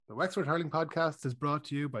The Wexford Hurling Podcast is brought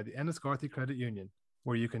to you by the Enniscorthy Credit Union,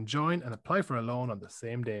 where you can join and apply for a loan on the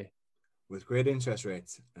same day. With great interest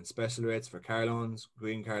rates and special rates for car loans,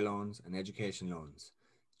 green car loans and education loans.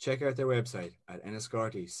 Check out their website at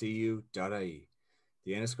enniscorthycu.ie.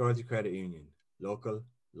 The Enniscorthy Credit Union, local,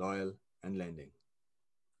 loyal and lending.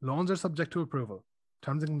 Loans are subject to approval.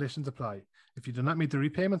 Terms and conditions apply. If you do not meet the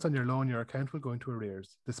repayments on your loan, your account will go into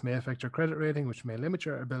arrears. This may affect your credit rating, which may limit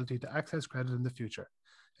your ability to access credit in the future.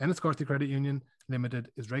 Enniscorthy Credit Union Limited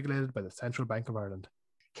is regulated by the Central Bank of Ireland.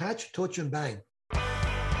 Catch, touch and bang.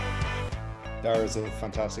 Dara's a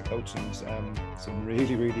fantastic coach and some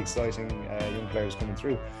really exciting young players coming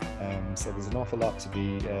through. So there's an awful lot to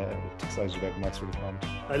be excited about in Wexford at the moment.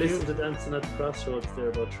 I listen to Dancing at the Crossroads there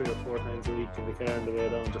about 3 or 4 times a week in the car on the way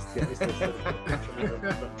down just to get myself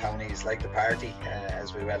to Counties like the party,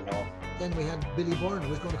 as we well know. Then we had Billy Byrne, who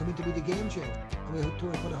was going to come in to be the game changer. And we had to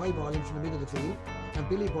put a high ball in from the middle of the field. And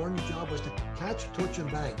Billy Byrne's job was to catch, touch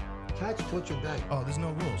and bang. Catch, touch and bang. Oh, there's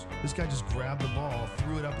no rules. This guy just grabbed the ball,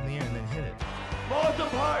 threw it up in the air and then hit it. Most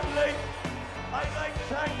importantly, I'd like to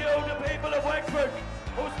thank you, the people of Wexford,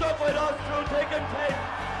 who stuck with us through thick and thin.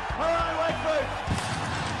 All right, Wexford!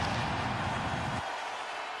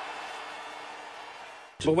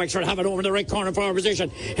 But Wexford have it over the right corner forward position,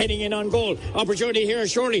 heading in on goal. Opportunity here,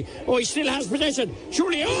 surely. Oh, he still has possession.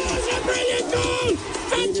 Surely. Oh, it's a brilliant goal!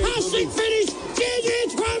 Fantastic finish!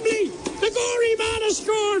 JJ Twombly, the gory man has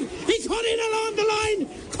scored. He cut in along the line,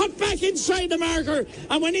 cut back inside the marker,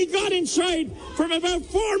 and when he got inside from about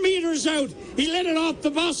 4 metres out, he let it off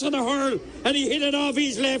the boss of the hurl, and he hit it off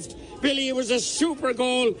his left. Billy, it was a super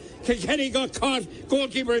goal. Kilkenny got caught.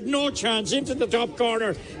 Goalkeeper had no chance into the top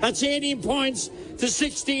corner. That's 18 points to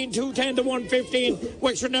 16, 210 to 115.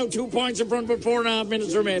 Wexford now 2 points in front with 4.5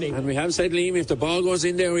 minutes remaining. And we have said, Liam, if the ball goes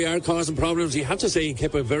in there, we are causing problems. You have to say he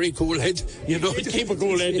kept a very cool head. You know, he keep a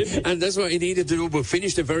cool head, didn't he? And that's what he needed to do, but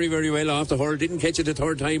finished it very well off the hurl. Didn't catch it the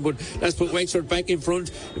third time, but let's put Wexford back in front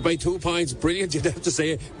by 2 points. Brilliant, you'd have to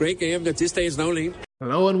say. Great game at this stage now, Liam.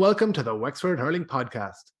 Hello and welcome to the Wexford Hurling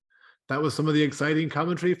Podcast. That was some of the exciting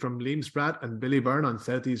commentary from Liam Spratt and Billy Byrne on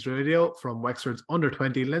Southeast Radio from Wexford's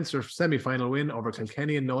under-20 Leinster semi-final win over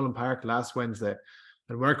Kilkenny and Nowlan Park last Wednesday.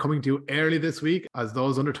 And we're coming to you early this week as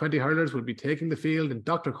those under-20 hurlers will be taking the field in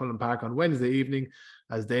Dr. Cullen Park on Wednesday evening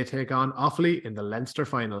as they take on Offaly in the Leinster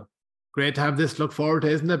final. Great to have this to look forward to,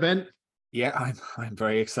 isn't it, Ben? Yeah, I'm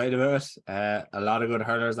very excited about it. A lot of good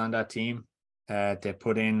hurlers on that team. They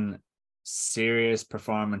put in serious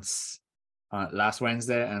performance last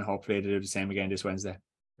Wednesday, and hopefully they do the same again this Wednesday.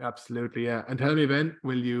 Absolutely, yeah. And tell me, Ben,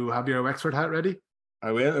 will you have your Wexford hat ready?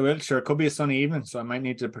 I will. Sure, it could be a sunny evening, so I might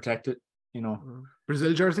need to protect it. You know,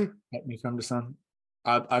 Brazil jersey. Get me from the sun.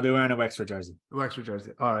 I'll be wearing a Wexford jersey. Wexford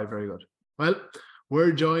jersey. All right, very good. Well,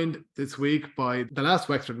 we're joined this week by the last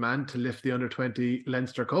Wexford man to lift the under-20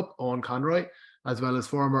 Leinster Cup, Eoin Conroy, as well as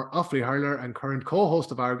former Offaly hurler and current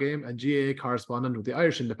co-host of Our Game and GAA correspondent with the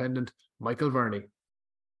Irish Independent, Michael Verney.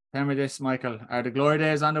 Tell me this, Michael. Are the glory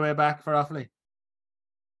days on the way back for Offaly?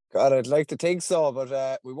 God, I'd like to think so,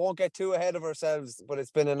 but we won't get too ahead of ourselves. But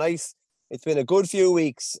it's been a good few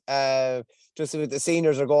weeks. Just with the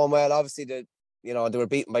seniors are going well. Obviously, they were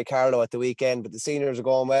beaten by Carlow at the weekend, but the seniors are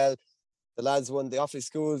going well. The lads won, the Offaly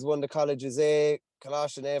schools won the colleges A.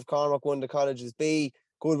 Kalash and Eoin Conroy won the colleges B.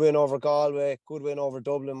 Good win over Galway, good win over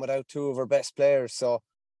Dublin without 2 of our best players. So,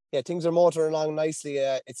 yeah, things are motoring along nicely.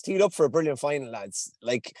 It's teed up for a brilliant final, lads.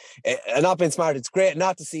 Like, and not being smart, it's great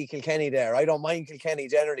not to see Kilkenny there. I don't mind Kilkenny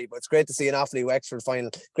generally, but it's great to see an Offaly Wexford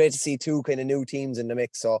final. Great to see 2 kind of new teams in the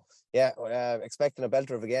mix. So, yeah, expecting a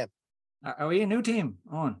belter of a game. Are we a new team,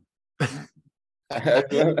 Eoin?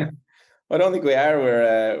 I don't think we are.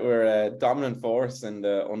 We're a dominant force in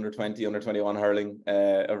the under-20, under-21 hurling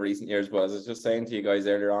of recent years. But as I was just saying to you guys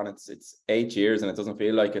earlier on, it's 8 years and it doesn't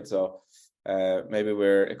feel like it. So maybe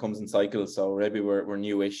it comes in cycles. So maybe we're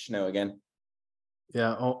newish now again.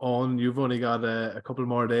 Yeah, Eoin, you've only got a couple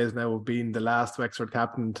more days now of being the last Wexford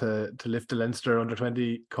captain to lift the Leinster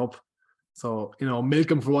under-20 cup. So, milk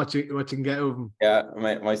him for what you can get of him. Yeah,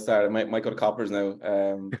 my start. Might go to Coppers now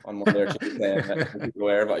on Monday or Tuesday.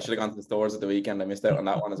 But I should have gone to the stores at the weekend. I missed out on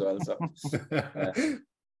that one as well. So,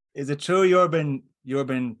 is it true you've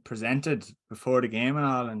been presented before the game and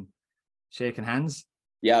all and shaking hands?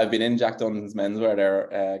 Yeah, I've been in Jack Dunn's menswear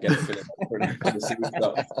there, getting fitted up for the season.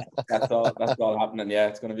 So that's all happening. Yeah,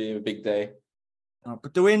 it's going to be a big day. Oh,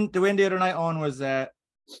 but the win the other night on was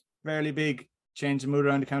fairly big, changed the mood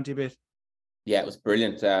around the county a bit. Yeah, it was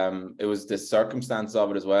brilliant. It was the circumstance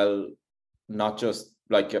of it as well, not just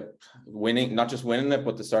like winning it,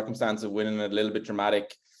 but the circumstance of winning it a little bit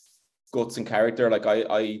dramatic, guts and character. Like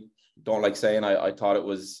I don't like saying I thought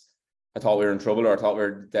we were in trouble, or I thought we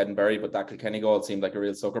were dead and buried, but that Kilkenny goal seemed like a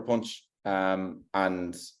real sucker punch. And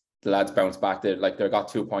the lads bounced back. They got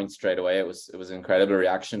 2 points straight away. It was an incredible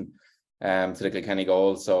reaction to the Kilkenny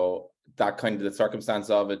goal. So that kind of the circumstance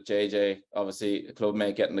of it, JJ, obviously a club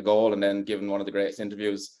mate getting the goal, and then giving one of the greatest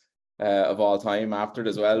interviews of all time after it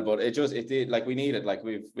as well. But it did, like, we needed, like,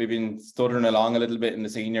 we've been stuttering along a little bit in the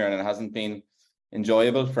senior, and it hasn't been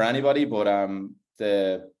enjoyable for anybody. But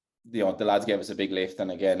the lads gave us a big lift,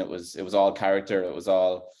 and again, it was all character. It was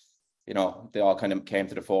all, they all kind of came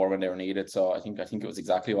to the fore when they were needed. So I think it was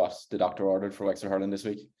exactly what the doctor ordered for Wexford hurling this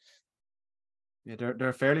week. Yeah, they're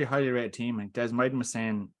a fairly highly rated team. Like Des Myden was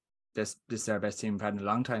saying, this is our best team we've had in a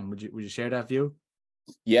long time. Would you share that view?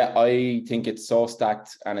 Yeah, I think it's so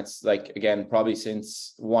stacked, and it's like, again, probably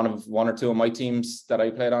since one or two of my teams that I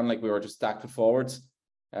played on, like, we were just stacked with forwards.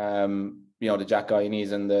 The Jack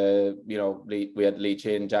Guineas and we had Lee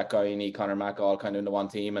Chin, Jack Guiney, Conor Mack, all kind of in the one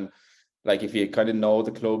team. And like, if you kind of know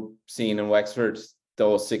the club scene in Wexford,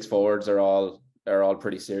 those 6 forwards are all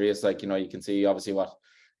pretty serious. Like, you can see obviously what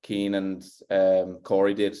Keane and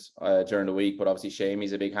Corey did during the week, but obviously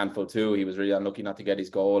Shamey's a big handful too. He was really unlucky not to get his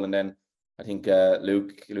goal, and then I think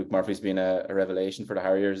Luke Murphy's been a revelation for the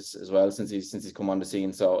Harriers as well since he's come on the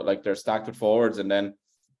scene. So like, they're stacked with forwards, and then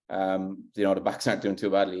the backs aren't doing too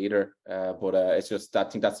badly either. But it's just, I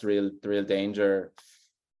think that's the real danger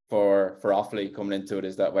for Offaly coming into it,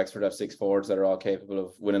 is that Wexford have 6 forwards that are all capable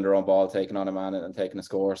of winning their own ball, taking on a man and taking a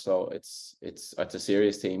score. So it's a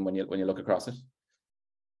serious team when you look across it.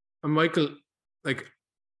 And Michael, like,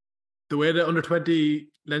 the way the under-20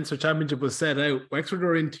 Leinster Championship was set out, Wexford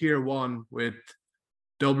were in Tier 1 with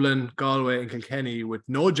Dublin, Galway and Kilkenny with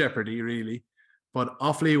no jeopardy, really. But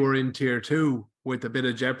Offaly were in Tier 2 with a bit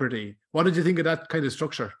of jeopardy. What did you think of that kind of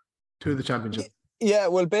structure to the championship? Yeah,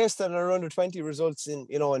 well, based on our under-20 results in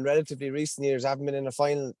relatively recent years, haven't been in a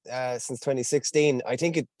final since 2016. I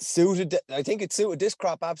think it suited this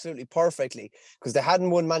crop absolutely perfectly, because they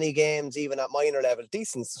hadn't won many games even at minor level.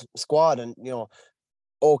 Decent squad and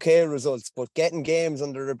okay results, but getting games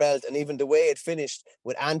under their belt, and even the way it finished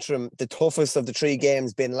with Antrim, the toughest of the 3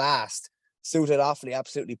 games, being last, suited Offaly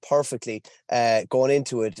absolutely perfectly going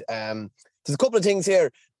into it. There's a couple of things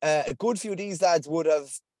here. A good few of these lads would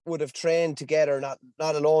have trained together, not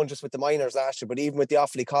alone just with the minors last year, but even with the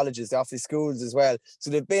Offaly colleges, the Offaly schools as well. So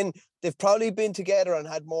they've probably been together and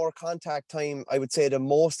had more contact time, I would say, than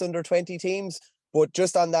most under 20 teams. But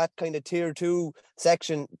just on that kind of Tier 2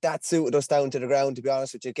 section, that suited us down to the ground, to be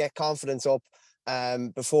honest with you. Get confidence up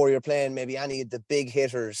before you're playing maybe any of the big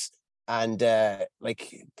hitters, and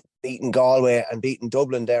like beating Galway and beating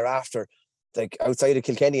Dublin thereafter. Like, outside of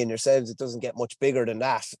Kilkenny and yourselves, it doesn't get much bigger than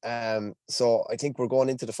that. So I think we're going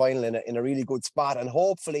into the final in a really good spot, and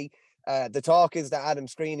hopefully the talk is that Adam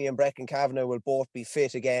Screeney and Brecon Kavanagh will both be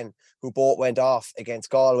fit again, who both went off against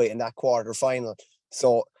Galway in that quarter final.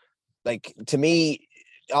 So, like, to me,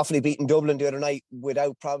 Offaly beating Dublin the other night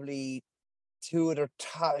without probably 2 of their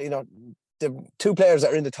top, the 2 players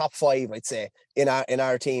that are in the top 5, I'd say, in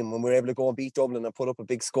our team, when we're able to go and beat Dublin and put up a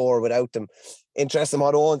big score without them. Interesting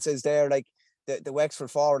what Owen says there, like, the Wexford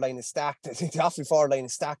forward line is stacked. I think the Offaly forward line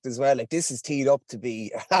is stacked as well. Like, this is teed up to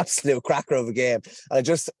be an absolute cracker of a game. And I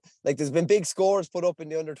just, like, there's been big scores put up in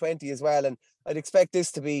the under-20 as well, and I'd expect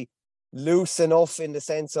this to be loose enough, in the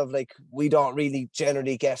sense of, like, we don't really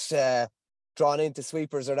generally get drawn into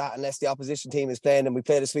sweepers or that unless the opposition team is playing, and we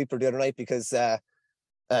played a sweeper the other night because there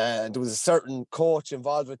was a certain coach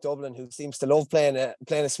involved with Dublin who seems to love playing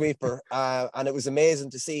a sweeper, and it was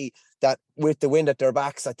amazing to see that with the wind at their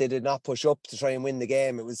backs, that they did not push up to try and win the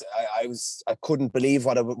game. It was I couldn't believe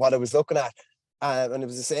what I was looking at. And it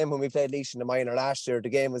was the same when we played Laois in the minor last year. The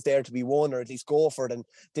game was there to be won, or at least go for it, and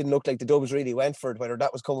didn't look like the Dubs really went for it. Whether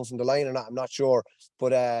that was coming from the line or not, I'm not sure.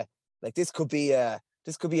 But like, this could be a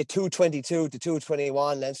 222 to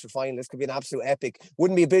 221 Leinster final. This could be an absolute epic.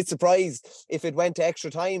 Wouldn't be a bit surprised if it went to extra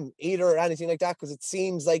time either, or anything like that, because it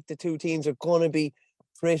seems like the 2 teams are going to be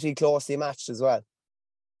pretty closely matched as well.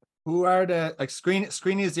 Who are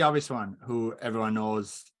Screeney is the obvious one who everyone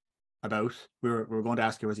knows about. We were going to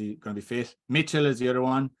ask you, was he going to be fit? Mitchell is the other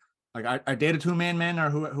one. Like, are they the 2 main men,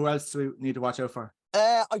 or who else do we need to watch out for?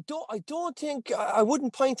 I don't think, I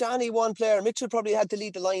wouldn't point to any one player. Mitchell probably had to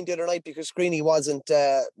lead the line the other night because Screeney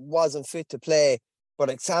wasn't fit to play. But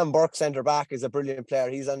like, Sam Burke, centre back, is a brilliant player.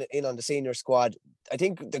 He's in on the senior squad. I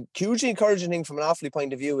think the hugely encouraging thing from an Offaly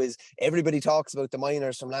point of view is everybody talks about the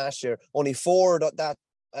minors from last year. Only 4 that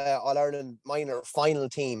All-Ireland minor final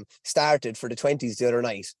team started for the 20s the other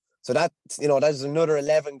night. So that's, that's another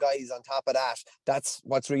 11 guys on top of that. That's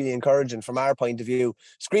what's really encouraging from our point of view.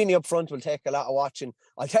 Screeney up front will take a lot of watching.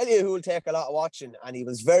 I'll tell you who will take a lot of watching, and he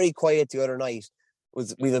was very quiet the other night.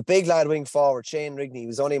 We have a big lad wing forward, Shane Rigney. He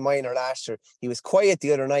was only minor last year. He was quiet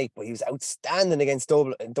the other night, but he was outstanding against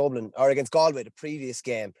Dublin or against Galway the previous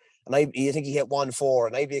game. And I think he hit 1-4,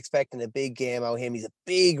 and I'd be expecting a big game out of him. He's a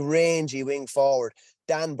big, rangy wing forward.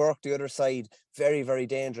 Dan Burke the other side, very, very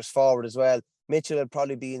dangerous forward as well. Mitchell would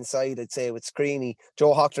probably be inside, I'd say, with Screeney.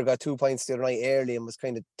 Joe Hockter got 2 points the other night early and was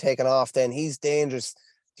kind of taken off then. He's dangerous.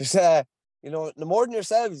 There's, no more than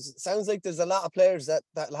yourselves, it sounds like there's a lot of players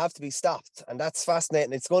that'll have to be stopped. And that's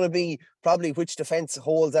fascinating. It's going to be probably which defence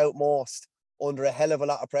holds out most under a hell of a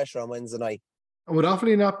lot of pressure on Wednesday night. And would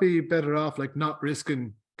Offaly not be better off, like, not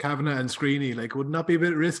risking Kavanagh and Screeney? Like, would not be a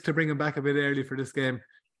bit of risk to bring him back a bit early for this game?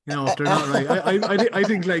 If they're not like, I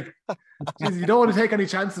think, like, geez, you don't want to take any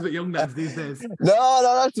chances with young lads these days.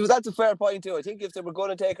 No, that's a fair point too. I think if they were going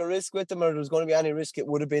to take a risk with them, or there was going to be any risk, it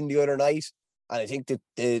would have been the other night. And I think that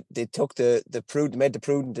they took made the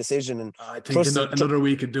prudent decision. And I think another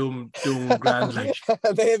week of doom grand. Like.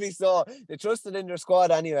 Maybe so. They trusted in their squad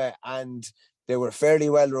anyway, and they were fairly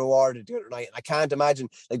well rewarded the other night. And I can't imagine,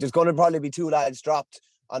 like, there's going to probably be 2 lads dropped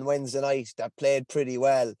on Wednesday night that played pretty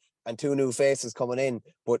well, and 2 new faces coming in.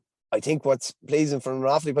 But I think what's pleasing from an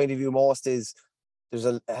Offaly point of view most is there's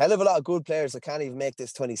a hell of a lot of good players that can't even make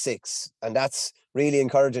this 26. And that's really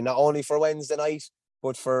encouraging, not only for Wednesday night,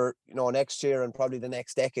 but for, next year and probably the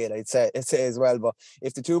next decade, I'd say as well. But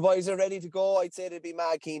if the 2 boys are ready to go, I'd say they'd be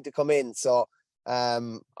mad keen to come in. So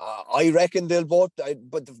I reckon they'll both,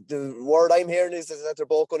 but the word I'm hearing is that they're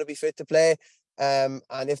both going to be fit to play. And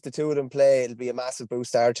if the 2 of them play, it'll be a massive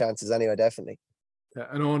boost to our chances anyway, definitely. Yeah,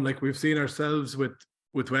 and on, like, we've seen ourselves with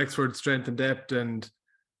Wexford's strength and depth, and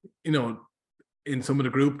in some of the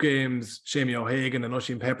group games, Shamie O'Hagan and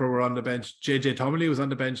Oisin Pepper were on the bench. JJ Tomerly was on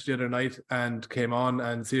the bench the other night and came on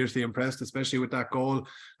and seriously impressed, especially with that goal.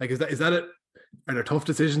 Like, is that it? Are there tough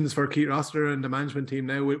decisions for Keith Rossiter and the management team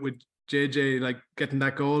now with JJ, like, getting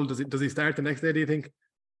that goal? Does he start the next day, do you think?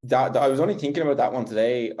 That I was only thinking about that one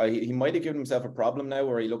today. He might have given himself a problem now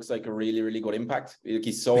where he looks like a really, really good impact.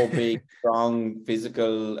 He's so big, strong,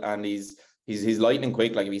 physical, and he's lightning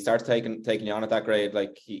quick. Like, if he starts taking you on at that grade,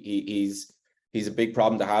 like, he's a big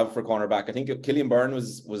problem to have for cornerback. I think Killian Byrne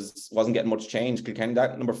wasn't getting much change. Kilkenny,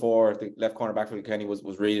 that number 4, the left cornerback for Kilkenny, was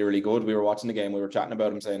really, really good. We were watching the game, we were chatting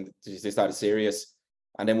about him, saying this is serious.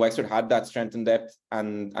 And then Wexford had that strength and depth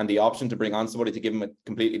and the option to bring on somebody to give him a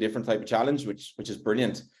completely different type of challenge, which is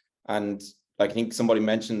brilliant. And, like, I think somebody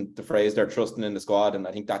mentioned the phrase they're trusting in the squad, and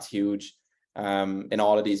I think that's huge. In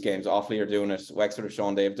all of these games, Offaly are doing it. Wexford have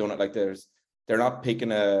shown they've done it. Like, they're not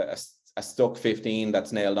picking a stuck 15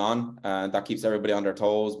 that's nailed on, and that keeps everybody on their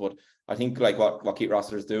toes. But I think, like, what Keith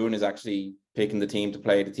Rossiter is doing is actually picking the team to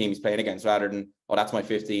play the team he's playing against, rather than, that's my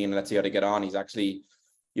 15, let's see how they get on. He's actually,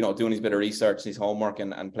 doing his bit of research, his homework,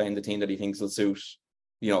 and playing the team that he thinks will suit,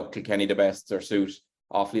 Kilkenny the best, or suit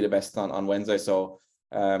Offaly the best on Wednesday. So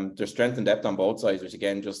there's strength and depth on both sides, which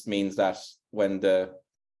again just means that when the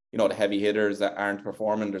heavy hitters that aren't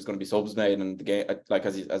performing, there's going to be subs made, and the game, like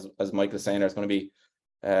as Michael is saying, there's going to be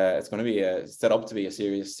it's going to be set up to be a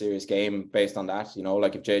serious game based on that.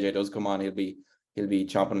 Like, if JJ does come on, he'll be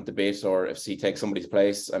chomping at the bit, or if he takes somebody's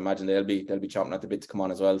place, I imagine they'll be chomping at the bit to come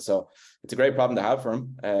on as well. So it's a great problem to have for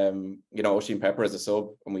him. Oisin Pepper as a sub,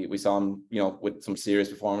 and we saw him, with some serious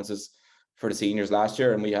performances for the seniors last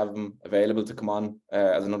year, and we have him available to come on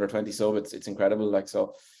as an under 20 sub. It's incredible. Like,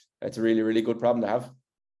 so it's a really, really good problem to have.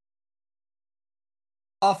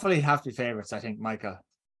 Offaly have to be favourites, I think, Michael.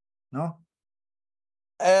 No?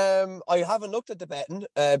 I haven't looked at the betting,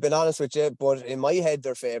 been honest with you, but in my head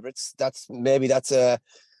they're favourites. That's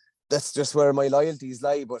just where my loyalties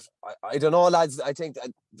lie. But I don't know, lads. I think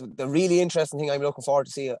the really interesting thing I'm looking forward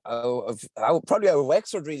to see probably out of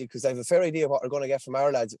Wexford, really, because I have a fair idea what we're going to get from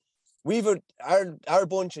our lads. Our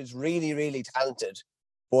bunch is really, really talented,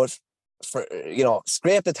 but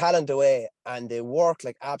scrape the talent away, and they work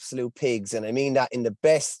like absolute pigs. And I mean that in the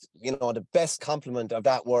best compliment of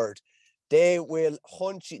that word. They will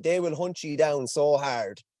hunt you down so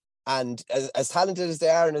hard, and as talented as they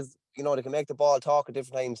are, and as they can make the ball talk at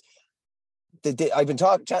different times. I've been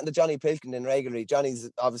chatting to Johnny Pilkington regularly. Johnny's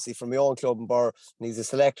obviously from my own club in Burr, and he's a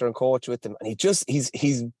selector and coach with them. And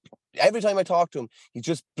he's every time I talk to him, he's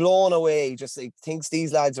just blown away. He just thinks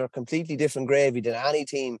these lads are completely different gravy than any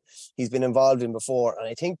team he's been involved in before. And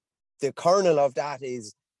I think the kernel of that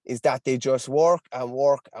is that they just work and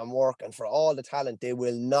work and work, and for all the talent, they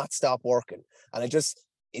will not stop working. And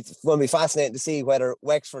it's going to be fascinating to see whether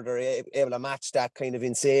Wexford are able to match that kind of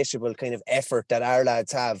insatiable kind of effort that our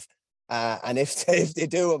lads have. And if they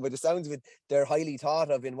do, and by the sounds of it, they're highly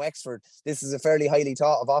thought of in Wexford. This is a fairly highly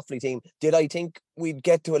thought of Offaly team. Did I think we'd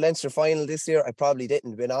get to a Leinster final this year? I probably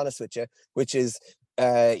didn't, being honest with you, which is,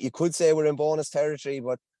 you could say we're in bonus territory,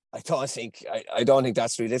 but I don't think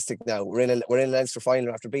that's realistic now. We're in a Leinster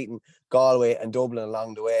final after beating Galway and Dublin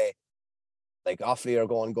along the way. Like, Offaly are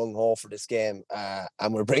going gung-ho for this game,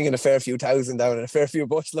 and we're bringing a fair few thousand down and a fair few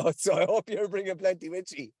busloads, so I hope you're bringing plenty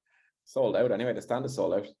with you. Sold out anyway. The stand is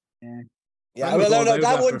sold out. Yeah, well, no,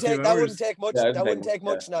 that wouldn't take much. Yeah, that wouldn't take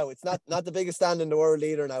much now. It's not the biggest stand in the world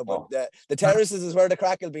either now, but the terraces is where the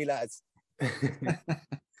crack will be, lads.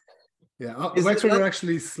 Yeah, Wexford are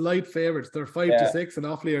actually slight favourites. They're 5-6, and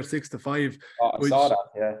Offaly are 6-5. I saw that.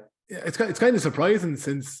 Yeah, it's kind of surprising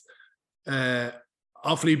since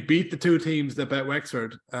Offaly beat the two teams that bet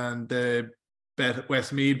Wexford, and they bet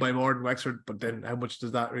Westmeath by more than Wexford. But then, how much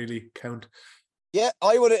does that really count? Yeah,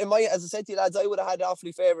 I would have, as I said to you lads, I would have had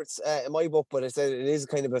Offaly favourites in my book, but it is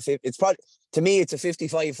kind of it's probably, to me, it's a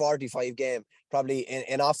 55-45 game, probably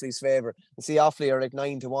in Offaly's favour. You see, Offaly are like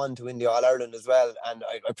 9-1 to win the All-Ireland as well, and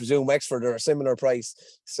I presume Wexford are a similar price.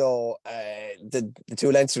 So the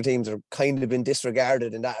two Leinster teams are kind of been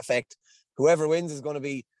disregarded in that effect. Whoever wins is going to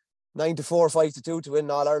be 9-4, 5-2 to win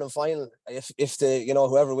the All-Ireland final if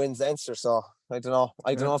whoever wins Leinster. So I don't know.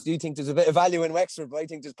 I don't know if you think there's a bit of value in Wexford, but I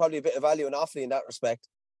think there's probably a bit of value in Offaly in that respect.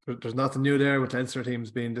 There's nothing new there with Leinster teams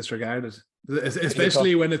being disregarded,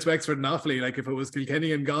 especially when it's Wexford and Offaly. Like, if it was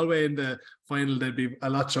Kilkenny and Galway in the final, they'd be a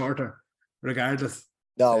lot shorter, regardless.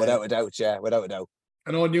 No, without a doubt, yeah, without a doubt.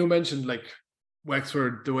 I know you mentioned like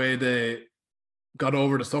Wexford, the way they got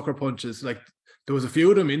over the sucker punches. Like, there was a few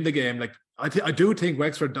of them in the game. Like, I do think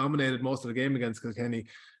Wexford dominated most of the game against Kilkenny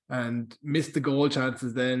and missed the goal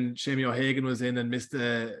chances. Then Shamie O'Hagan was in and missed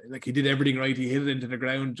he did everything right. He hit it into the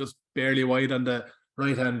ground just barely wide on the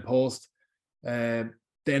right hand post. Then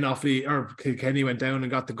Offaly or Kilkenny went down and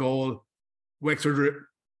got the goal. Wexford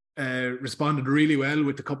responded really well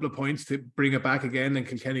with a couple of points to bring it back again, and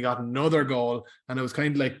Kilkenny got another goal, and it was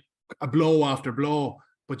kind of like a blow after blow.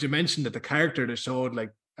 But you mentioned that the character they showed, like,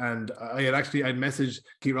 and I'd messaged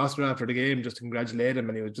Keith Rossiter after the game just to congratulate him,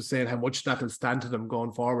 and he was just saying how much that will stand to them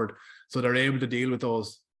going forward, so they're able to deal with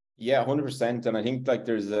those. Yeah, 100%. And I think like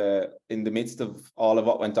there's in the midst of all of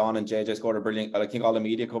what went on, and JJ scored a brilliant. I think all the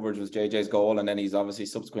media coverage was JJ's goal, and then he's obviously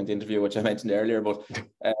subsequent interview, which I mentioned earlier. But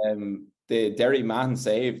the Derry man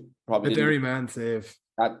save probably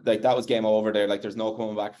that was game over there. Like, there's no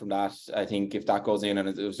coming back from that. I think if that goes in, and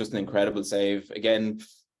it was just an incredible save again.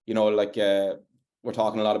 We're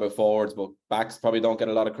talking a lot about forwards, but backs probably don't get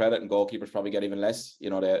a lot of credit, and goalkeepers probably get even less,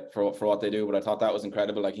 for what they do. But I thought that was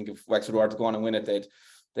incredible. I think if Wexford were to go on and win it,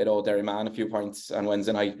 they'd owe Derry man a few points on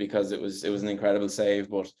Wednesday night, because it was an incredible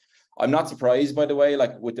save. But I'm not surprised, by the way,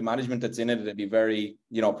 like, with the management that's in it, it'd be very,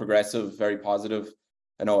 progressive, very positive.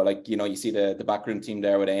 I know, you see the backroom team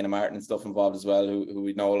there with Eanna Martin and stuff involved as well, who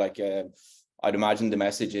we know, I'd imagine the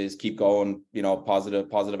message is keep going,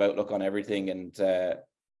 positive outlook on everything. And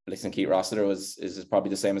listen, Keith Rossiter is probably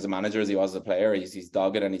the same as a manager as he was as a player. He's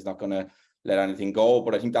dogged, and he's not going to let anything go.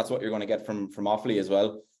 But I think that's what you're going to get from Offaly as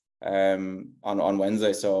well on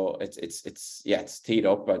Wednesday. So it's teed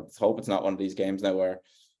up. I hope it's not one of these games now where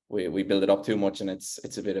we build it up too much and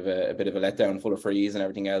it's a bit of a letdown, full of freeze and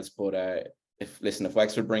everything else. But if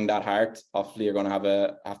Wexford bring that heart, Offaly are going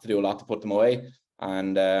to have to do a lot to put them away.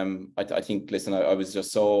 And I think, I was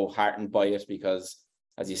just so heartened by it, because,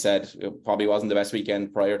 as you said, it probably wasn't the best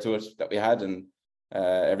weekend prior to it that we had, and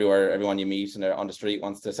everyone you meet and on the street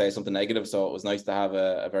wants to say something negative. So it was nice to have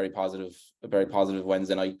a very positive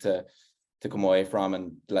Wednesday night to come away from,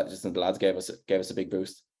 and the lads gave us a big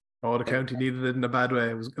boost. Oh, the county needed it in a bad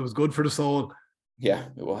way. It was good for the soul. Yeah,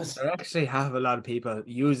 it was. I actually have a lot of people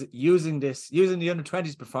using the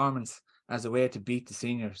under-20s performance as a way to beat the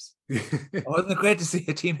seniors. Wasn't it great to see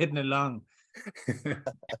a team hitting it long?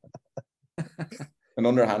 An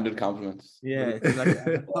underhanded compliment. Yeah.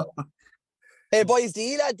 Hey boys,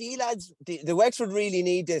 the Wexford really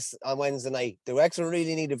need this on Wednesday night. The Wexford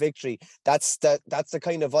really need a victory. That's the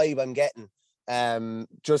kind of vibe I'm getting.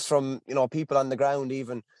 Just from people on the ground,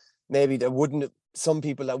 even maybe some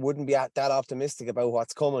people that wouldn't be that optimistic about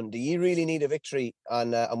what's coming. Do you really need a victory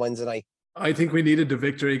on Wednesday night? I think we needed the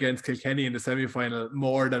victory against Kilkenny in the semi-final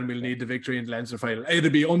more than we'll need the victory in the Leinster final.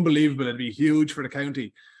 It'd be unbelievable. It'd be huge for the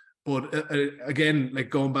county. But again, like,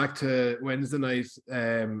 going back to Wednesday night,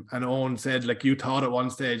 and Eoin said, like, you thought at one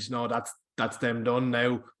stage, no, that's them done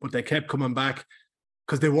now. But they kept coming back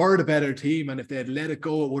because they were the better team. And if they had let it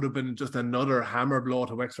go, it would have been just another hammer blow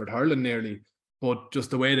to Wexford hurling nearly. but just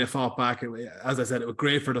the way they fought back, as I said, it was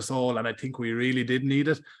great for the soul, and I think we really did need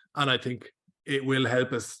it, and I think it will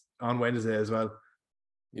help us on Wednesday as well.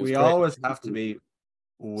 We always have to be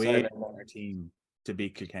way better team to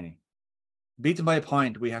beat Kilkenny. Beat them by a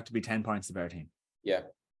point, we have to be 10 points the better team. Yeah.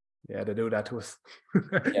 Yeah, they do that to us.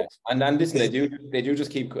 Yeah, and then listen, they do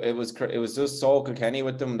just keep. It was just so Kilkenny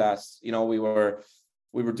with them that, you know, we were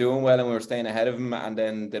doing well and we were staying ahead of them, and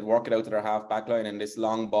then they'd work it out to their half back line, and this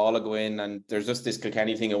long ball would go in, and there's just this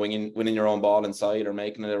Kilkenny thing of winning your own ball inside or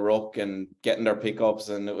making it a ruck and getting their pickups,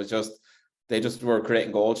 and it was just they just were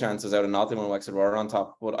creating goal chances out of nothing when Wexford were on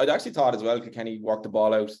top. But I'd actually thought as well Kilkenny worked the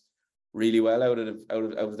ball out really well out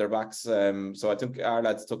of their backs. So I think our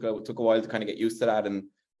lads took a while to kind of get used to that and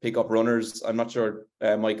pick up runners. I'm not sure,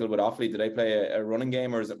 Michael, with Offaly, did they play a running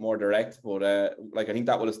game or is it more direct? But I think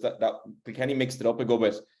that Kilkenny mixed it up a good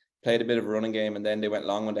bit, played a bit of a running game, and then they went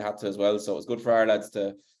long when they had to as well. So it was good for our lads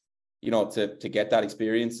to get that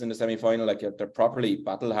experience in the semi-final. Like, they're properly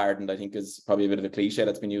battle hardened, I think is probably a bit of a cliche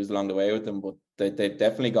that's been used along the way with them, but they've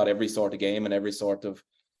definitely got every sort of game and every sort of,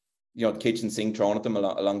 kitchen sink thrown at them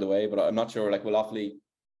along the way. But I'm not sure, like, will Offaly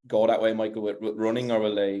go that way, Michael, with running, or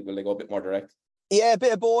will they go a bit more direct? Yeah, a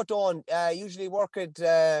bit of both on. Usually work it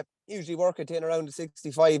in around the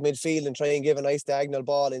 65 midfield and try and give a nice diagonal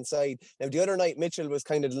ball inside. Now, the other night, Mitchell was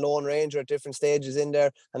kind of the lone ranger at different stages in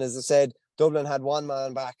there. And as I said, Dublin had one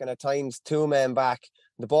man back and at times two men back.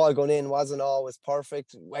 The ball going in wasn't always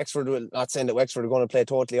perfect. Wexford, not saying that Wexford are going to play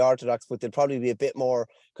totally orthodox, but they'll probably be a bit more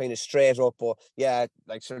kind of straight up. But yeah,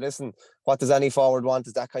 like, sure, listen, what does any forward want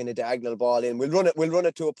is that kind of diagonal ball in. We'll run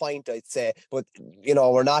it to a point, I'd say. But,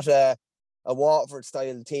 we're not a Waterford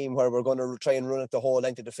style team where we're going to try and run it the whole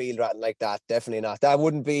length of the field, rather like that. Definitely not. That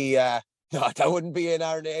wouldn't be in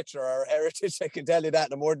our nature or our heritage. I can tell you that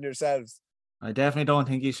no more than yourselves. I definitely don't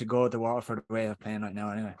think you should go the Waterford way of playing right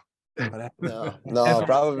now anyway. No,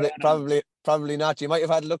 probably not. You might have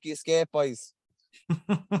had a lucky escape, boys.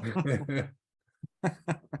 We'll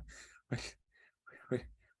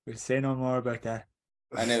say no more about that.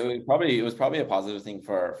 And it was probably a positive thing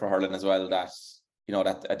for hurling as well that,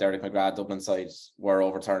 that Derek McGrath Dublin side were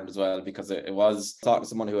overturned as well, because it was talking to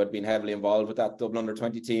someone who had been heavily involved with that Dublin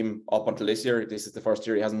under-20 team up until this year. This is the first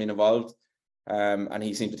year he hasn't been involved. And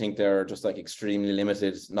he seemed to think they're just like extremely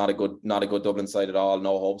limited, not a good Dublin side at all,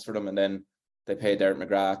 no hopes for them. And then they paid Derek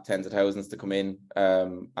McGrath tens of thousands to come in,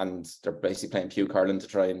 and they're basically playing puke hurling to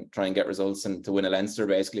try and get results and to win a Leinster,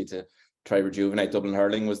 basically to try rejuvenate Dublin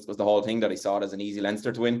hurling was the whole thing, that he saw it as an easy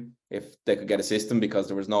Leinster to win if they could get a system, because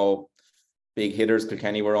there was no big hitters.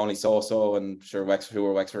 Kilkenny were only so, and sure Wexford, who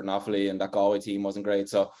were Wexford and Offaly, and that Galway team wasn't great.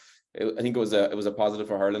 So I think it was a positive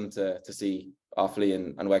for hurling to see Offaly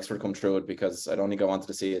and Wexford come through it, because I don't think I wanted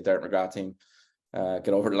to see a Derek McGrath team get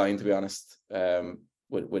over the line, to be honest,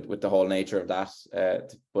 with the whole nature of that.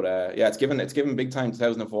 But it's given big time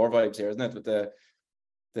 2004 vibes here, isn't it? With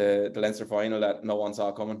the Leinster final that no one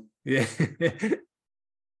saw coming. Yeah.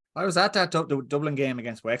 I was at that Dublin game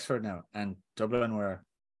against Wexford now, and Dublin were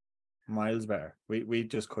miles better. We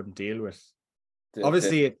just couldn't deal with.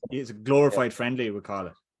 Obviously, it's a glorified friendly, we call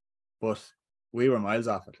it, but we were miles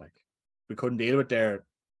off it. Like, we couldn't deal with their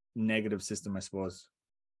negative system, I suppose.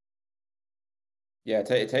 Yeah,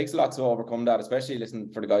 it takes a lot to overcome that, especially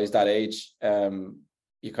for the guys that age.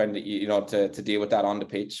 You kind of to deal with that on the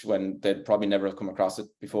pitch when they'd probably never have come across it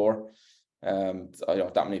before.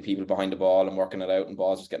 That many people behind the ball and working it out, and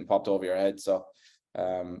balls just getting popped over your head. So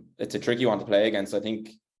it's a tricky one to play against. I think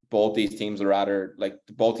both these teams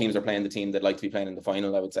both teams are playing the team they'd like to be playing in the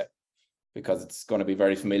final, I would say, because it's going to be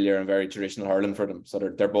very familiar and very traditional hurling for them. So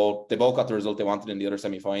they both got the result they wanted in the other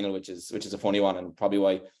semi-final, which is a funny one, and probably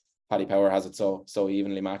why Paddy Power has it so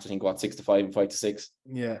evenly matched. I think 6-5 and 5-6.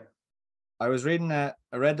 Yeah, I was reading. I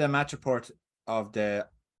read the match report of the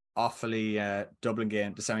Offaly Dublin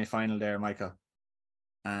game, the semi-final there, Michael,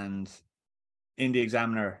 and in the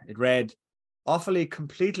Examiner it read, Offaly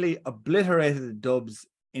completely obliterated the Dubs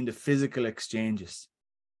in the physical exchanges.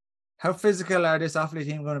 How physical are this Offaly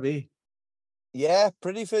team going to be? Yeah,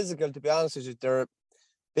 pretty physical, to be honest with you. They're a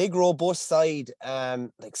big, robust side.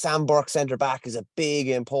 Like Sam Burke, centre back, is a big,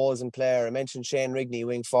 imposing player. I mentioned Shane Rigney,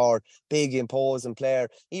 wing forward, big, imposing player.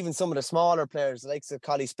 Even some of the smaller players, like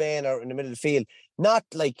Collie Spain, are in the middle of the field. Not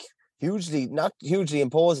hugely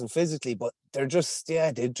imposing physically, but they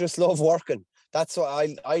just love working. That's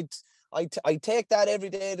why I take that every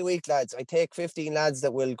day of the week, lads. I take 15 lads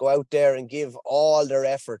that will go out there and give all their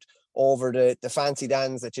effort over the fancy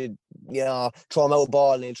dans that you throw them out a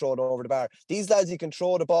ball and they'll throw it over the bar. These lads, you can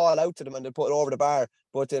throw the ball out to them and they'll put it over the bar,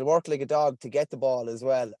 but they'll work like a dog to get the ball as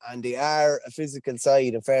well. And they are a physical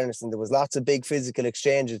side, in fairness, and there was lots of big physical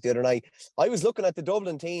exchanges the other night. I was looking at the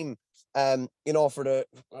Dublin team, for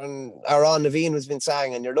our Ron Naveen has been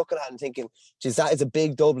saying, and you're looking at it and thinking, geez, that is a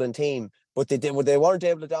big Dublin team, but they weren't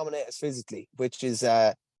able to dominate us physically, which is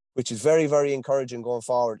very, very encouraging going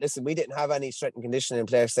forward. Listen, we didn't have any strength and conditioning in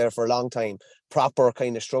place there for a long time, proper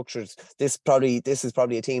kind of structures. This is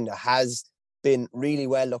probably a team that has been really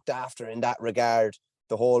well looked after in that regard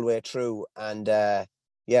the whole way through. And the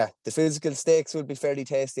physical stakes would be fairly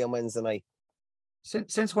tasty on Wednesday night.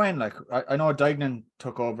 Since when? Like, I know Duignan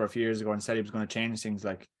took over a few years ago and said he was going to change things.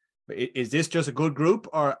 Like, is this just a good group,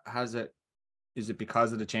 or is it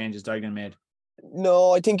because of the changes Duignan made?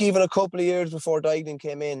 No, I think even a couple of years before Duignan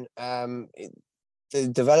came in, the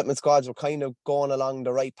development squads were kind of going along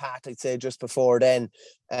the right path, I'd say, just before then.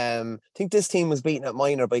 I think this team was beaten at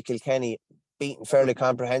minor by Kilkenny, beaten fairly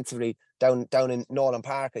comprehensively down in Nowlan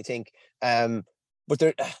Park, I think.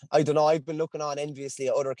 But I don't know, I've been looking on enviously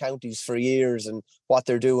at other counties for years and what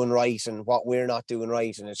they're doing right and what we're not doing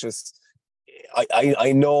right. And it's just,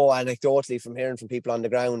 I know anecdotally from hearing from people on the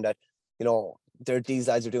ground that, these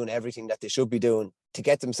lads are doing everything that they should be doing to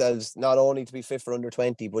get themselves not only to be fit for under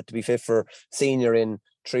 20, but to be fit for senior in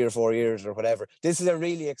 3 or 4 years or whatever. This is a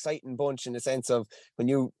really exciting bunch in the sense of when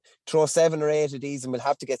you throw 7 or 8 of these, and we'll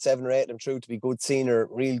have to get 7 or 8 of them through to be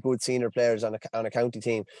real good senior players on a county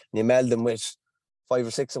team, and you meld them with 5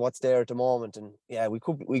 or 6 of what's there at the moment, and we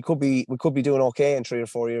could be doing okay in 3 or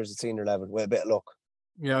 4 years at senior level with a bit of luck.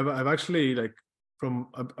 Yeah, I've actually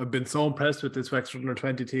I've been so impressed with this Wexford under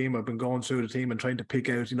 20 team. I've been going through the team and trying to pick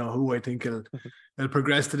out, who I think will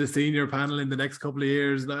progress to the senior panel in the next couple of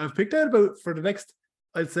years. And I've picked out about, for the next,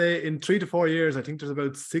 I'd say in 3 to 4 years, I think there's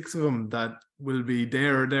about 6 of them that will be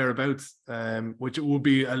there or thereabouts, which will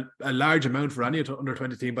be a large amount for any under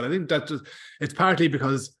 20 team. But I think it's partly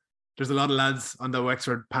because there's a lot of lads on the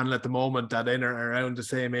Wexford panel at the moment that are around the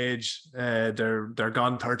same age. They're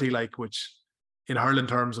gone 30, which in hurling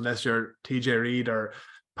terms, unless you're TJ Reid or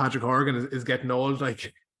Patrick Horgan is getting old, but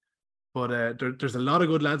there's a lot of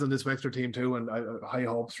good lads on this Wexford team too, and high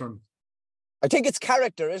hopes from. I think it's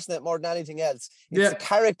character, isn't it, more than anything else?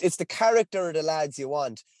 It's the character of the lads you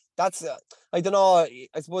want. That's I don't know.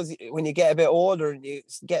 I suppose when you get a bit older and you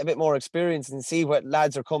get a bit more experience and see what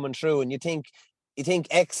lads are coming through, and you think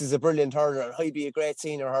X is a brilliant hurler and I'd be a great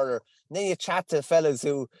senior hurler. And then you chat to fellas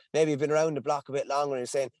who maybe have been around the block a bit longer and you're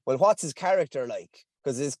saying, well, what's his character like?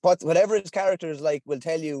 Because whatever his character is like will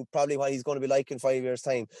tell you probably what he's going to be like in 5 years'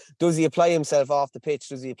 time. Does he apply himself off the pitch?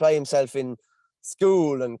 Does he apply himself in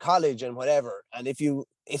school and college and whatever? And if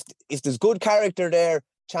there's good character there,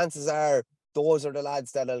 chances are those are the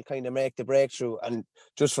lads that'll kind of make the breakthrough. And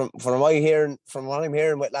just from what I'm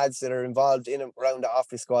hearing with lads that are involved in and around the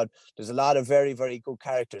Offaly squad, there's a lot of very, very good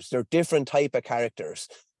characters. They're different type of characters,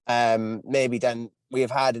 maybe than we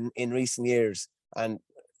have had in recent years. And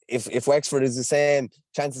if Wexford is the same,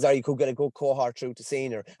 chances are you could get a good cohort through to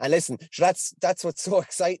senior. And listen, that's what's so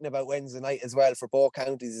exciting about Wednesday night as well for both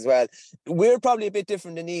counties as well. We're probably a bit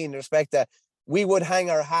different than you in respect that we would hang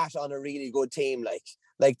our hat on a really good team like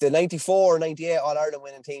the 94, 98 All-Ireland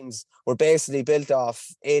winning teams were basically built off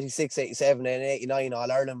 86, 87 and 89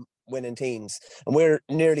 All-Ireland winning teams. And we're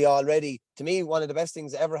nearly already, to me, one of the best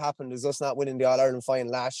things that ever happened is us not winning the All-Ireland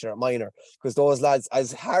final last year at minor, because those lads,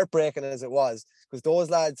 as heartbreaking as it was, because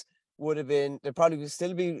those lads would have been, there'd probably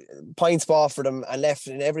still be pints bought for them and left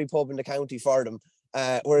in every pub in the county for them.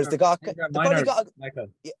 Whereas they probably got Michael.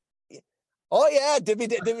 Oh yeah, they be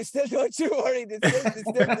still don't you worry. They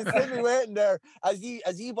still be waiting there, as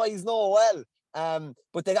you boys know well.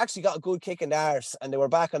 But they actually got a good kick in the arse, and they were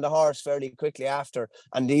back on the horse fairly quickly after.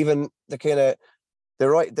 And even they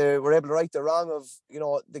were able to right the wrong of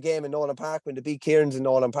the game in Nowlan Park when they beat Kieran's in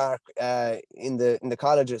Nowlan Park in the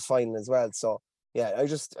colleges final as well. So yeah, I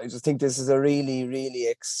just think this is a really, really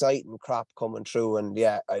exciting crop coming through, and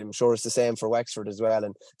yeah, I'm sure it's the same for Wexford as well.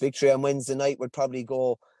 And victory on Wednesday night would probably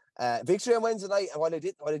go. Victory on Wednesday night, and what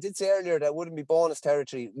I did say earlier, that wouldn't be bonus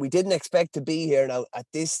territory. We didn't expect to be here now at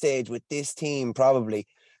this stage with this team probably.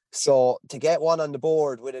 So to get one on the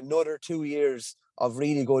board with another 2 years of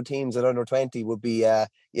really good teams at under 20 would be be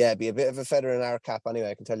a bit of a feather in our cap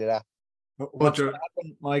anyway, I can tell you that. What's going to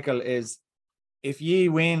happen, Michael, is if ye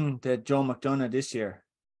win the Joe McDonough this year,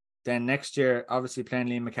 then next year, obviously playing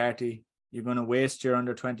Liam McCarthy, you're going to waste your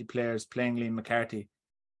under 20 players playing Liam McCarthy,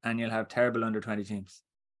 and you'll have terrible under 20 teams.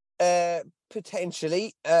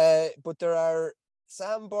 Potentially, but there are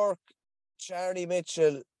Sam Burke, Charlie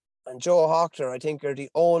Mitchell, and Joe Hockter, I think, are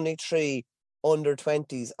the only 3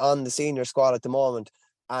 under-20s on the senior squad at the moment.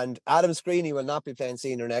 And Adam Screeney will not be playing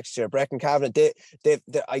senior next year. Brecon Cavanagh,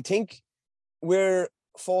 I think we're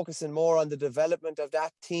focusing more on the development of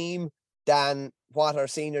that team than what our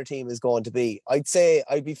senior team is going to be.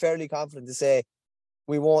 I'd be fairly confident to say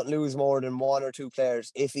we won't lose more than 1 or 2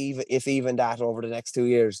 players, if even that, over the next 2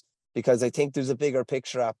 years, because I think there's a bigger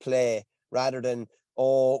picture at play rather than,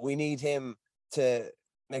 we need him to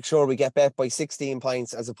make sure we get bet by 16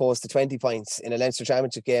 points as opposed to 20 points in a Leinster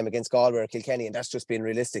Championship game against Galway or Kilkenny, and that's just being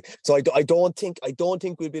realistic. So I don't think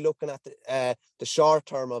we'll be looking at the short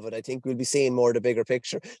term of it. I think we'll be seeing more the bigger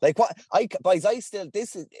picture. Like I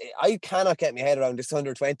cannot get my head around this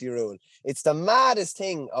under-20 rule. It's the maddest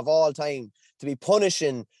thing of all time to be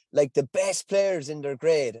punishing like the best players in their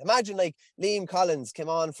grade. Imagine like Liam Collins came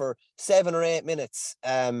on for 7 or 8 minutes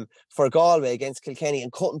for Galway against Kilkenny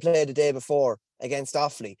and couldn't play the day before against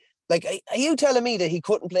Offaly. Like, are you telling me that he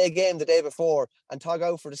couldn't play a game the day before and tug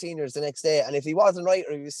out for the seniors the next day? And if he wasn't right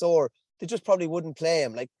or he was sore, they just probably wouldn't play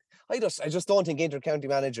him. Like, I just don't think inter-county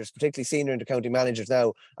managers, particularly senior inter-county managers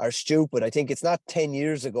now, are stupid. I think it's not 10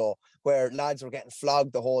 years ago where lads were getting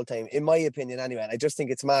flogged the whole time, in my opinion anyway. And I just think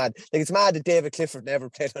it's mad. Like, it's mad that David Clifford never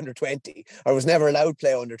played under 20 or was never allowed to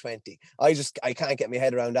play under 20. I can't get my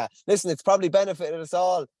head around that. Listen, it's probably benefited us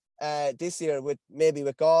all this year with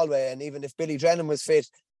Galway, and even if Billy Drennan was fit,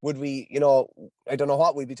 would we, I don't know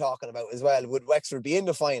what we'd be talking about as well. Would Wexford be in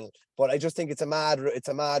the final? But I just think it's a mad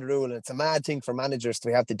rule, and it's a mad thing for managers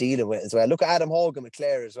to have to deal with as well. Look at Adam Hogan with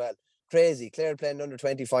Clare as well. Crazy. Clare playing under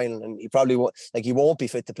 20 final, and he probably won't be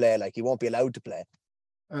fit to play. Like, he won't be allowed to play.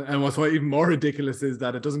 And what's even more ridiculous is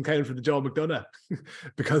that it doesn't count for the Joe McDonough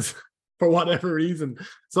because for whatever reason.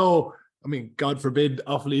 So, I mean, God forbid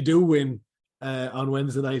Offaly do win on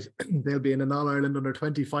Wednesday night, they'll be in an All-Ireland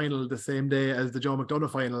under-20 final the same day as the Joe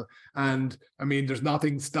McDonough final. And I mean, there's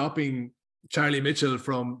nothing stopping Charlie Mitchell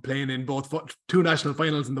from playing in both 2 national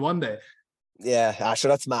finals in the one day. Yeah, sure,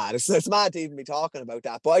 that's mad. It's mad to even be talking about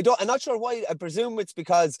that. But I'm not sure why. I presume it's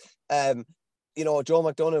because Joe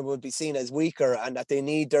McDonough would be seen as weaker and that they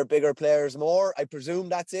need their bigger players more. I presume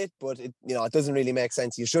that's it, but it doesn't really make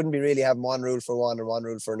sense. You shouldn't be really having one rule for one and one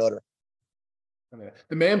rule for another.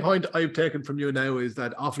 The main point I've taken from you now is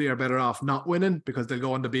that Offaly are better off not winning because they'll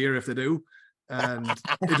go on the beer if they do, and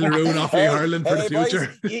it'll ruin Offaly hurling for the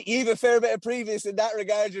future. Boys, you have a fair bit of previous in that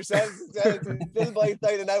regard yourselves. Bill Boyd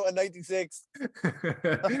died out in '96.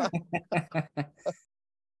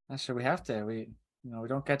 That's sure we have to. We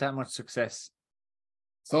don't get that much success.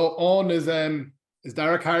 So on is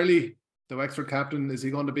Derek Harley, the Wexford captain. Is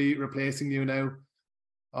he going to be replacing you now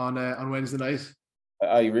on Wednesday night?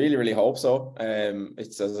 I really, really hope so.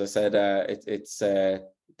 It's, as I said, it's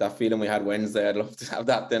that feeling we had Wednesday. I'd love to have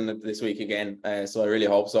that then this week again. So I really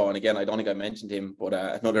hope so. And again, I don't think I mentioned him, but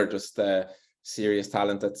another just serious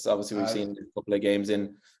talent that's obviously we've seen a couple of games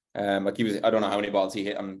in. Like I don't know how many balls he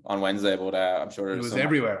hit on Wednesday, but I'm sure he was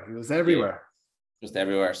everywhere. He was everywhere. Just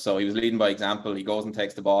everywhere. So he was leading by example. He goes and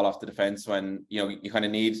takes the ball off the defence when you kind of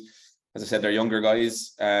need. As I said, they're younger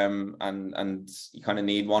guys, and you kind of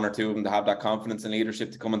need 1 or 2 of them to have that confidence and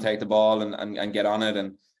leadership to come and take the ball and get on it.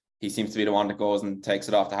 And he seems to be the one that goes and takes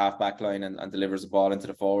it off the half-back line and delivers the ball into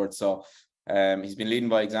the forward. So he's been leading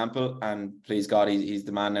by example, and please God, he's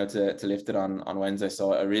the man now to lift it on Wednesday.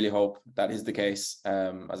 So I really hope that is the case.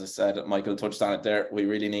 As I said, Michael touched on it there. We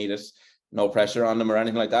really need it. No pressure on them or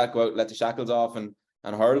anything like that. Go out, let the shackles off and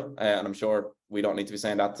hurl. And I'm sure we don't need to be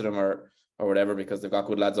saying that to them or whatever, because they've got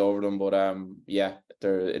good lads over them. But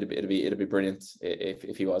it'd be brilliant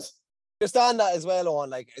if he was. Just on that as well, Owen.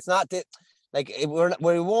 Like, it's not that. Like,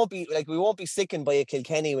 we won't be sickened by a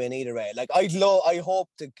Kilkenny win either way. Like, I hope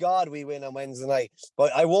to God we win on Wednesday night,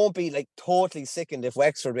 but I won't be like totally sickened if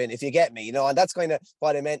Wexford win, if you get me, and that's kind of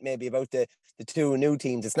what I meant maybe about the 2 new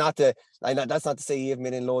teams. It's not that's not to say you haven't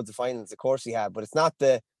been in loads of finals, of course you have, but it's not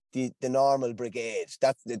the normal brigade.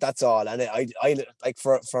 That's all. And I like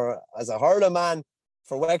for as a hurler man,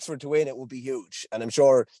 for Wexford to win it would be huge, and I'm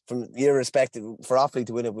sure from your perspective for Offaly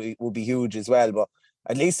to win it would be huge as well. But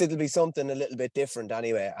at least it'll be something a little bit different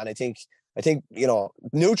anyway. And I think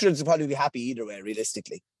neutrals will probably be happy either way,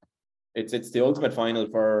 realistically. It's the ultimate final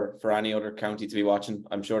for any other county to be watching.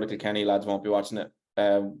 I'm sure the Kilkenny lads won't be watching it,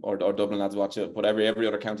 or Dublin lads watch it, but every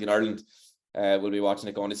other county in Ireland will be watching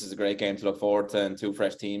it, going, this is a great game to look forward to, and 2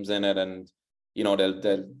 fresh teams in it, and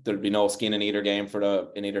there'll be no skin in either game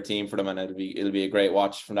in either team for them, and it'll be a great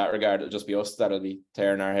watch from that regard. It'll just be us that'll be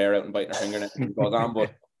tearing our hair out and biting our fingernails as it goes on.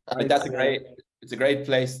 But I think it's a great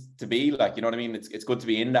place to be. Like, you know what I mean? It's good to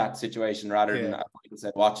be in that situation rather than, like I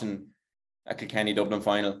said, watching a Kilkenny Dublin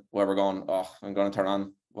final where we're going, oh, I'm going to turn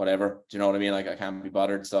on whatever. Do you know what I mean? Like, I can't be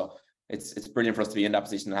bothered. So it's brilliant for us to be in that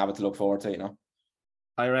position and have it to look forward to, you know.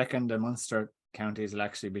 I reckon the Munster counties will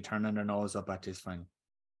actually be turning their nose up at this final.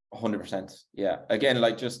 100%. Yeah. Again,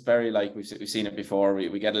 like just very like we've seen it before.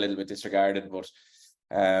 We get a little bit disregarded, but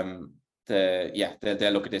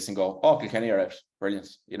they'll look at this and go, oh, Kilkenny are out. Brilliant.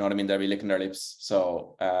 You know what I mean? They'll be licking their lips.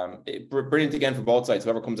 So brilliant again for both sides.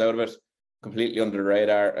 Whoever comes out of it completely under the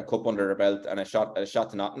radar, a cup under their belt, and a shot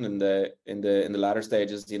to nothing in the latter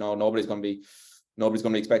stages. You know, nobody's gonna be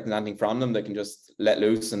expecting anything from them. They can just let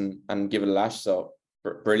loose and give it a lash. So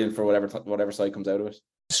brilliant for whatever side comes out of it.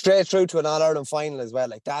 Straight through to an All-Ireland final as well.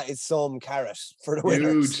 Like, that is some carrot for the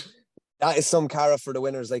winners. Huge. That is some carrot for the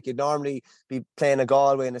winners. Like, you'd normally be playing a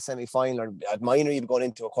Galway in a semi-final, or at minor you'd be going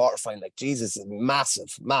into a quarter-final. Like, Jesus,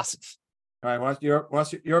 massive. All right,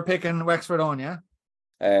 you're picking Wexford on, yeah?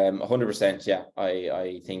 100%, yeah.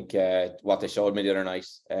 I think what they showed me the other night,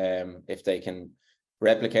 if they can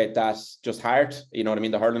replicate that, just heart, you know what I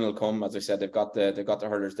mean? The hurling will come. As I said, they've got the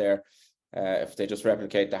hurlers there. If they just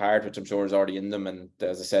replicate the heart, which I'm sure is already in them, and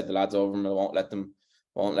as I said, the lads over them won't let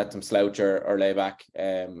them slouch or lay back.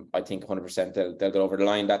 I think 100% they'll get over the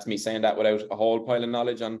line. That's me saying that without a whole pile of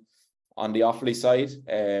knowledge on the Offaly side.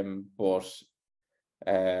 But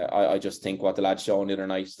I just think what the lads shown the other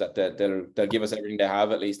night, that they'll give us everything they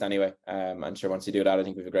have at least anyway. And sure, once you do that, I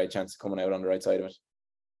think we have a great chance of coming out on the right side of it.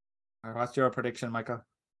 What's your prediction, Michael?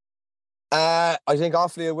 I think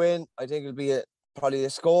Offaly will win. I think it'll be probably a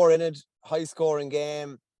score in it, high scoring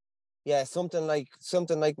game. Yeah, something like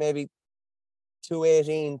maybe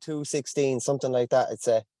 2-18, 2-16, something like that. I'd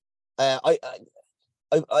say. I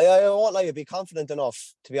won't lie, I'd be confident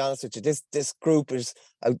enough, to be honest with you. This group is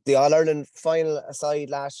the All-Ireland final aside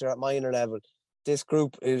last year at minor level. This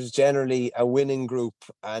group is generally a winning group,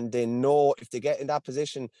 and they know if they get in that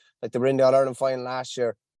position, like they were in the All-Ireland final last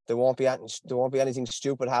year, there won't be anything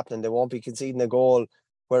stupid happening. They won't be conceding a goal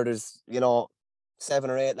where there's 7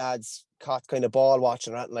 or 8 lads caught kind of ball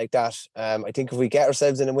watching or anything like that. I think if we get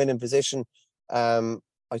ourselves in a winning position, I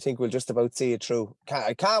think we'll just about see it through.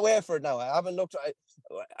 I can't wait for it now. I haven't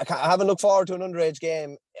looked forward to an underage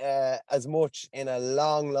game as much in a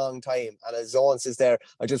long time. And as Owen says there,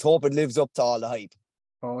 I just hope it lives up to all the hype.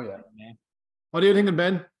 Oh yeah. What are you thinking,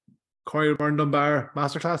 Ben? Corey Byrne Dunbar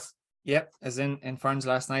masterclass? Yep, as in Ferns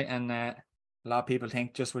last night, and a lot of people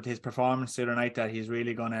think just with his performance the other night that he's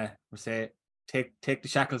really gonna take the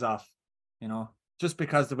shackles off. Just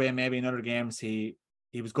because the way maybe in other games he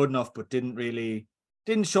was good enough but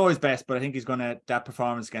didn't show his best, but I think that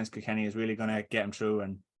performance against Kilkenny is really gonna get him through,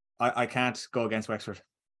 and I can't go against Wexford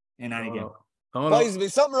in any game. Boys, there'd be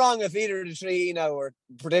something wrong if either of the three were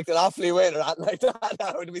predicted Offaly win or anything like that.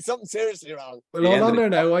 Now would be something seriously wrong. Well, hold on there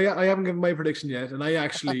now. I haven't given my prediction yet, and I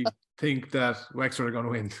actually think that Wexford are going to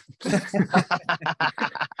win.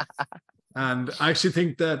 And I actually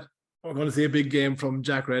think that we're going to see a big game from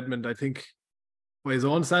Jack Redmond. I think by his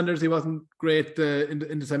own standards, he wasn't great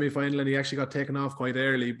in the semi-final, and he actually got taken off quite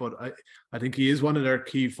early. But I think he is one of their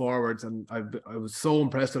key forwards, and I was so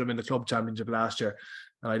impressed with him in the club championship last year.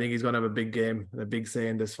 And I think he's going to have a big game, a big say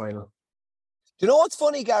in this final. Do you know what's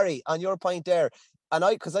funny, Gary, on your point there? And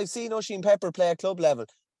because I've seen Oisin Pepper play at club level,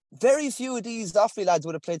 very few of these Offaly lads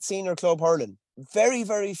would have played senior club hurling. Very,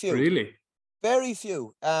 very few. Really? Very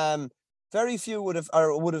few. Very few would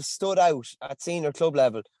have stood out at senior club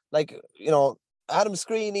level. Like, Adam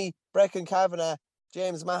Screeney, Brecon Kavanagh,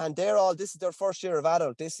 James Mahan, this is their first year of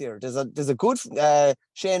adult this year. There's a good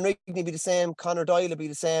Shane Rigney be the same, Conor Doyle will be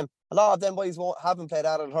the same. A lot of them boys haven't played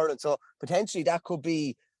adult hurling, so potentially that could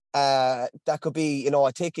be a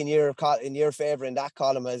tick in your favour in that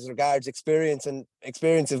column as regards experience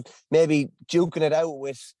of maybe duking it out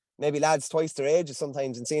with maybe lads twice their ages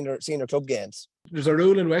sometimes in senior club games. There's a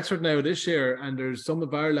rule in Wexford now this year, and there's some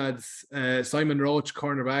of our lads, Simon Roach,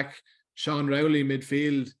 cornerback, Sean Rowley,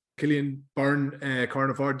 midfield, Killian Byrne,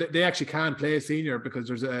 corner forward. They actually can't play senior because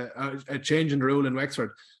there's a change in the rule in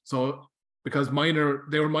Wexford. So because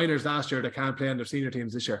they were minors last year, they can't play on their senior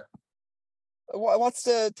teams this year. What's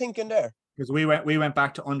the thinking there? Because we went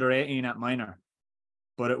back to under 18 at minor,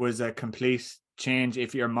 but it was a complete change.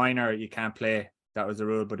 If you're minor, you can't play. That was the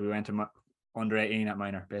rule, but we went to under 18 at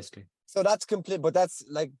minor, basically. So that's complete, but that's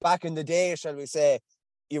like back in the day, shall we say,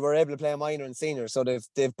 you were able to play minor and senior. So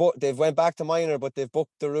they've went back to minor, but they've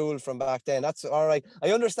booked the rule from back then. That's all right.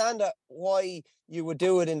 I understand that why you would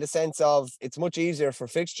do it in the sense of it's much easier for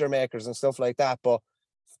fixture makers and stuff like that. But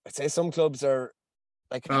I'd say some clubs are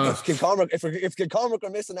like if Kilcormac are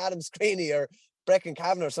missing Adam Screeney or Brecon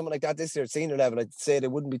Kavanagh or something like that this year at senior level, I'd say they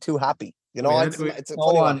wouldn't be too happy. It's a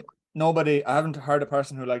funny one. Nobody. I haven't heard a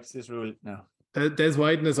person who likes this rule now. Des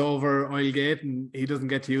Wyden is over Oilgate, and he doesn't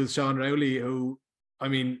get to use Sean Rowley, who I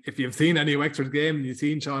mean, if you've seen any Wexford game and you've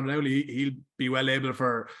seen Sean Rowley, he'll be well able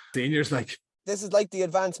for seniors. Like, this is like the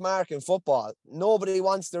advanced mark in football. Nobody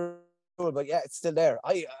wants the rule, but yeah, it's still there.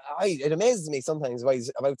 It amazes me sometimes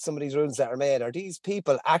about some of these rules that are made. Are these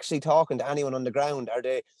people actually talking to anyone on the ground? Are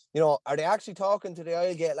they actually talking to the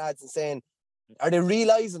Islegate lads and saying, are they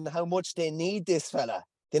realizing how much they need this fella?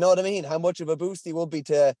 Do you know what I mean? How much of a boost he would be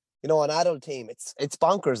to, an adult team. It's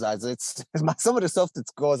bonkers, lads. It's some of the stuff that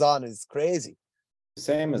goes on is crazy.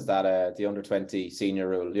 Same as that, the under-20 senior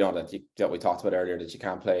rule, that we talked about earlier, that you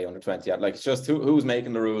can't play under-20. Like, it's just who's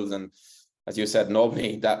making the rules. And as you said,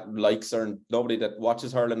 nobody that likes or nobody that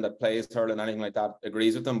watches hurling, that plays hurling, anything like that,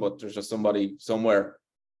 agrees with them. But there's just somebody somewhere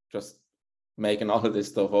just making all of this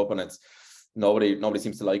stuff up, and it's nobody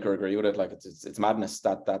seems to like or agree with it. Like, it's madness,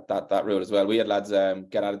 that rule as well. We had lads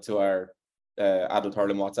get added to our adult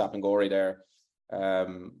hurling WhatsApp and Gory there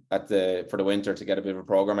for the winter to get a bit of a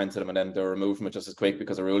program into them, and then they were removed from it just as quick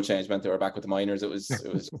because a rule change meant they were back with the minors. It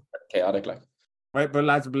was chaotic, like. Right, but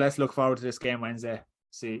lads, let's look forward to this game Wednesday.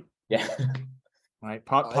 See, yeah, right,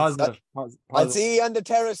 positive. I'll see you on the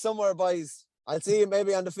terrace somewhere, boys. I'll see you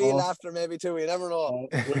maybe on the field after, maybe too. You never know.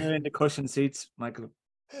 We're in the cushion seats, Michael.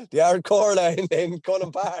 The hardcore line in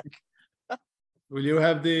Nowlan Park. Will you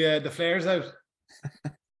have the flares out?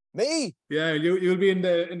 Me? Yeah, you'll be in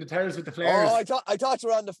the terrace with the flares. Oh, I thought you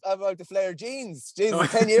were about the flare jeans.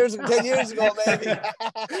 Jesus, 10 years ago, maybe.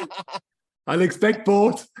 I'll expect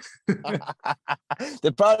both.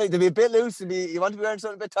 They'll be a bit loose. You want to be wearing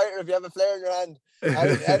something a bit tighter if you have a flare in your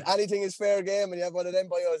hand. Anything is fair game, and you have one of them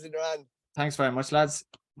bios in your hand. Thanks very much, lads.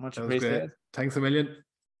 Much appreciated. Great. Thanks a million.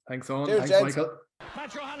 Thanks, Owen. Cheers, Thanks, gents. Michael.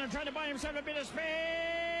 Matthew Hanlon trying to buy himself a bit of space.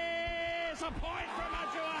 A point for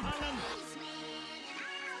Matthew Hanlon.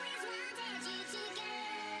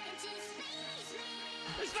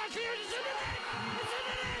 It's not clear. It's in the net. It's in the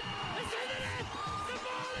net. It's in the net. The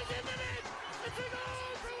ball is in the net. It's a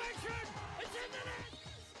goal for Wexford. It's in the net.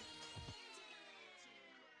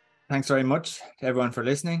 Thanks very much to everyone for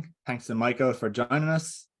listening. Thanks to Michael for joining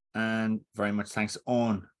us, and very much thanks to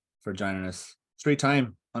Owen for joining us.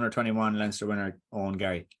 3-time under-21 Leinster winner Owen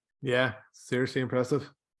Gary. Yeah, seriously impressive.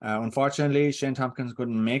 Unfortunately, Shane Tompkins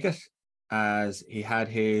couldn't make it, as he had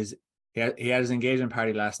his engagement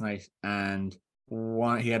party last night, and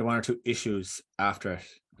he had one or two issues after it.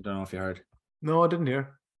 I don't know if you heard. No, I didn't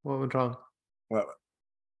hear. What went wrong? Well,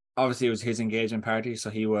 obviously it was his engagement party, so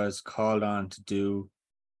he was called on to do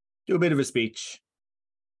a bit of a speech.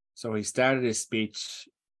 So he started his speech,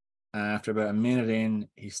 and after about a minute in,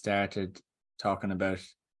 he started talking about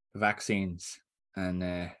vaccines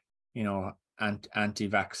and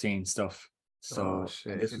anti-vaccine stuff. So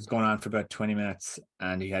this was going on for about 20 minutes,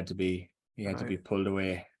 and he had to be pulled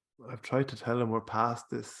away. I've tried to tell him we're past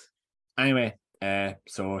this. Anyway,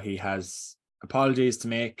 so he has apologies to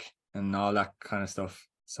make and all that kind of stuff.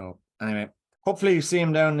 So anyway, hopefully you see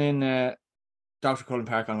him down in Dr. Cullen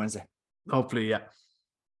Park on Wednesday. Hopefully, yeah.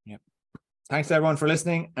 Thanks to everyone for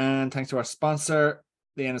listening, and thanks to our sponsor,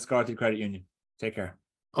 the Enniscorthy Credit Union. Take care.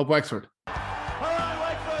 Up Wexford.